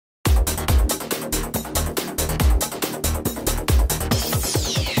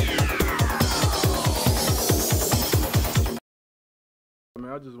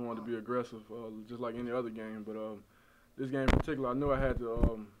man. I just wanted to be aggressive, just like any other game. But this game in particular, I knew I had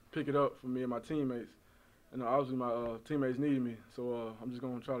to pick it up for me and my teammates. And obviously my teammates needed me, so I'm just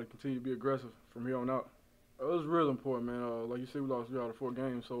going to try to continue to be aggressive from here on out. It was real important, man. Like you said, we lost 3 out of 4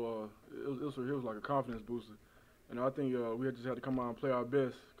 games, so it was like a confidence booster. And I think we just had to come out and play our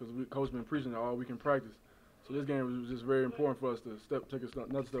best because coach been preaching it all week in practice. So this game was just very important for us to take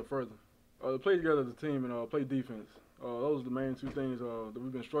another step further. To play together as a team and play defense. Those are the main 2 things that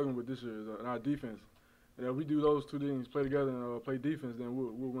we've been struggling with this year in our defense. And if we do those 2 things, play together and play defense, then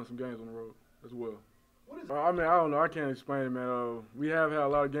we'll win some games on the road as well. I mean, I don't know. I can't explain it, man. We have had a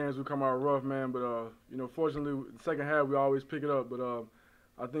lot of games we come out rough, man. But you know, fortunately, the second half we always pick it up. But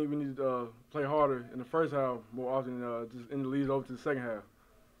I think we need to play harder in the first half more often than just in the lead over to the second half.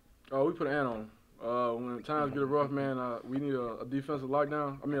 We put an ant on them. When times get rough, man, we need a defensive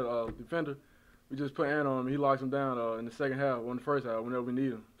lockdown. I mean, a defender. We just put Ant on him. He locks him down in the second half or in the first half whenever we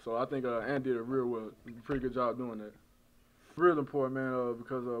need him. So I think Ant did it real well. He did a pretty good job doing that. Real important, man,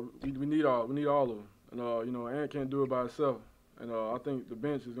 because we need all of them. And you know, Ant can't do it by himself. And I think the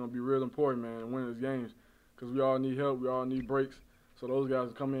bench is going to be real important, man, in winning these games because we all need help. We all need breaks. So those guys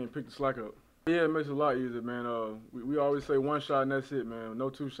will come in and pick the slack up. Yeah, it makes it a lot easier, man. We always say 1 shot and that's it, man. No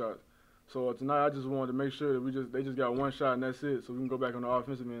 2 shots. So tonight I just wanted to make sure that they just got 1 shot and that's it, so we can go back on the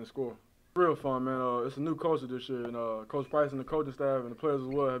offensive end and score. Real fun, man. It's a new culture this year, and Coach Price and the coaching staff and the players as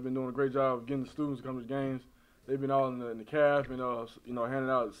well have been doing a great job of getting the students to come to the games. They've been all in the calf and you know, handing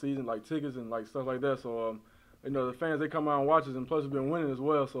out season like tickets and like stuff like that. So you know, the fans, they come out and watch us, and plus we've been winning as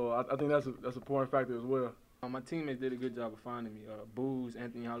well. So I think that's an important factor as well. My teammates did a good job of finding me. Booz,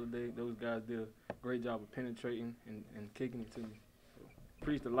 Anthony Holiday, those guys did a great job of penetrating and kicking it to me. So,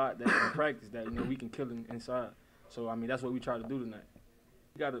 preached a lot that in practice that, you know, we can kill them inside. So I mean, that's what we try to do tonight.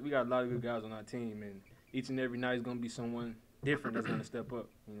 We got a lot of good guys on our team, and each and every night is gonna be someone different that's gonna step up,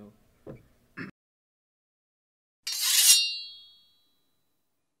 you know.